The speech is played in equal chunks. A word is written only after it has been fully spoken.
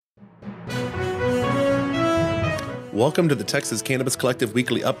Welcome to the Texas Cannabis Collective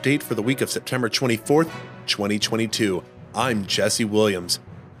Weekly Update for the week of September 24th, 2022. I'm Jesse Williams.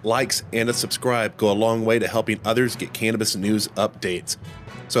 Likes and a subscribe go a long way to helping others get cannabis news updates.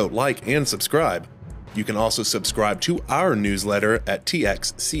 So like and subscribe. You can also subscribe to our newsletter at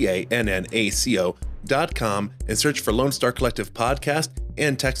txcannaco.com and search for Lone Star Collective Podcast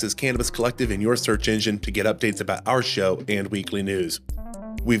and Texas Cannabis Collective in your search engine to get updates about our show and weekly news.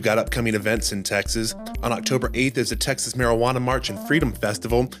 We've got upcoming events in Texas. On October 8th is the Texas Marijuana March and Freedom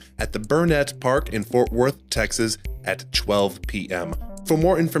Festival at the Burnett Park in Fort Worth, Texas at 12 p.m. For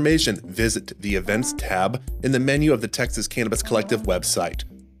more information, visit the Events tab in the menu of the Texas Cannabis Collective website.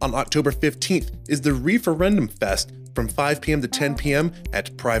 On October 15th is the Referendum Fest from 5 p.m. to 10 p.m.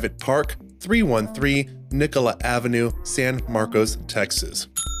 at Private Park, 313 Nicola Avenue, San Marcos, Texas.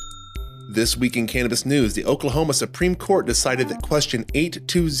 This week in cannabis news, the Oklahoma Supreme Court decided that Question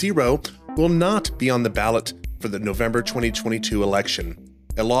 820 will not be on the ballot for the November 2022 election.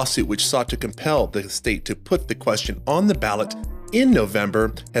 A lawsuit which sought to compel the state to put the question on the ballot in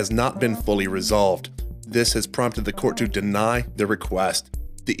November has not been fully resolved. This has prompted the court to deny the request.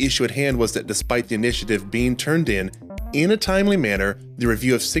 The issue at hand was that despite the initiative being turned in a timely manner, the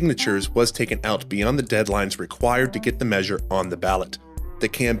review of signatures was taken out beyond the deadlines required to get the measure on the ballot. The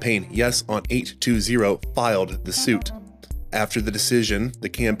campaign Yes on 820 filed the suit. After the decision, the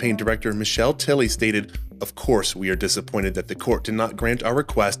campaign director Michelle Tilley stated, "Of course, we are disappointed that the court did not grant our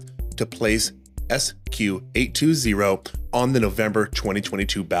request to place SQ 820 on the November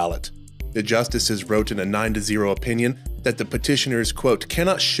 2022 ballot." The justices wrote in a 9-0 opinion that the petitioners, quote,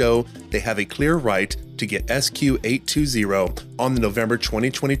 cannot show they have a clear right to get SQ 820 on the November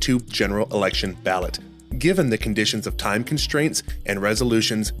 2022 general election ballot, given the conditions of time constraints and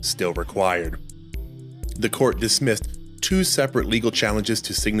resolutions still required. The court dismissed two separate legal challenges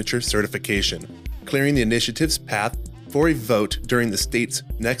to signature certification, clearing the initiative's path for a vote during the state's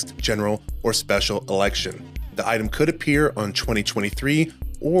next general or special election. The item could appear on 2023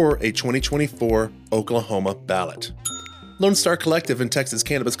 or a 2024 Oklahoma ballot. Lone Star Collective and Texas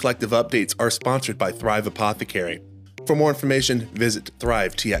Cannabis Collective updates are sponsored by Thrive Apothecary. For more information, visit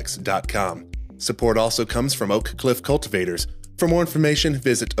thrivetx.com. Support also comes from Oak Cliff Cultivators. For more information,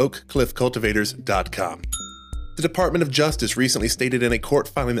 visit oakcliffcultivators.com. The Department of Justice recently stated in a court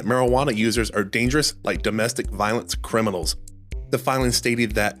filing that marijuana users are dangerous like domestic violence criminals. The filing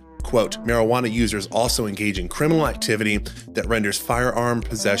stated that, quote, marijuana users also engage in criminal activity that renders firearm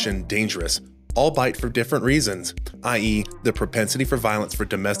possession dangerous, albeit for different reasons, i.e., the propensity for violence for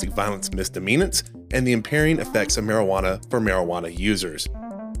domestic violence misdemeanors and the impairing effects of marijuana for marijuana users.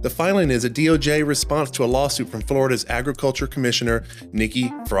 The filing is a DOJ response to a lawsuit from Florida's Agriculture Commissioner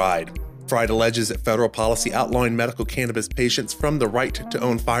Nikki Fried. Fried alleges that federal policy outlawing medical cannabis patients from the right to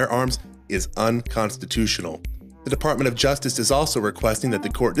own firearms is unconstitutional. The Department of Justice is also requesting that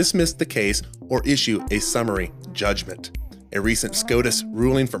the court dismiss the case or issue a summary judgment. A recent SCOTUS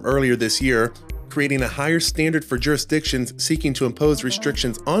ruling from earlier this year, creating a higher standard for jurisdictions seeking to impose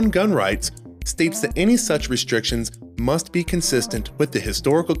restrictions on gun rights, states that any such restrictions must be consistent with the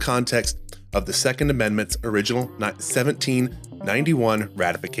historical context of the Second Amendment's original 1791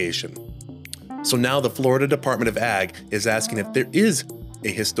 ratification. So now the Florida Department of Ag is asking if there is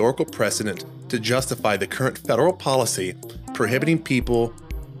a historical precedent to justify the current federal policy prohibiting people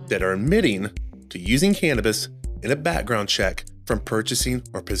that are admitting to using cannabis in a background check from purchasing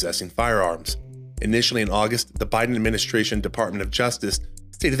or possessing firearms. Initially in August, the Biden administration Department of Justice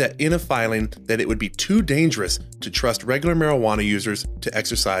stated that in a filing that it would be too dangerous to trust regular marijuana users to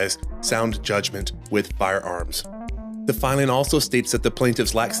exercise sound judgment with firearms. The filing also states that the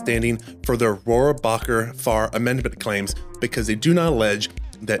plaintiffs lack standing for their Rohrabacher-Farr amendment claims because they do not allege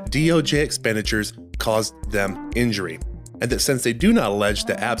that DOJ expenditures caused them injury, and that since they do not allege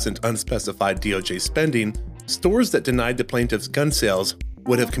that absent unspecified DOJ spending, stores that denied the plaintiffs gun sales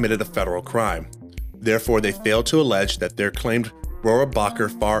would have committed a federal crime. Therefore, they fail to allege that their claimed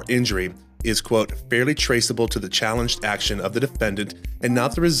Rohrabacher-Farr injury is, quote, fairly traceable to the challenged action of the defendant and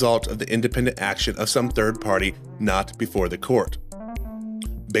not the result of the independent action of some third party not before the court.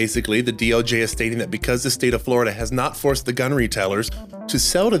 Basically, the DOJ is stating that because the state of Florida has not forced the gun retailers to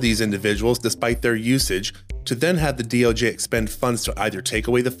sell to these individuals despite their usage, to then have the DOJ expend funds to either take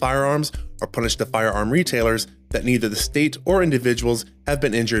away the firearms or punish the firearm retailers, that neither the state or individuals have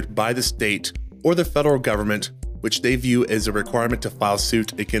been injured by the state or the federal government, which they view as a requirement to file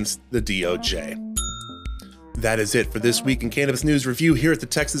suit against the DOJ. That is it for this week in Cannabis News Review here at the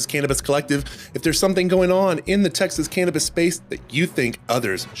Texas Cannabis Collective. If there's something going on in the Texas cannabis space that you think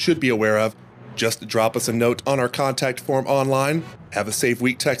others should be aware of, just drop us a note on our contact form online. Have a safe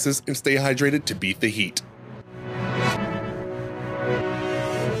week, Texas, and stay hydrated to beat the heat.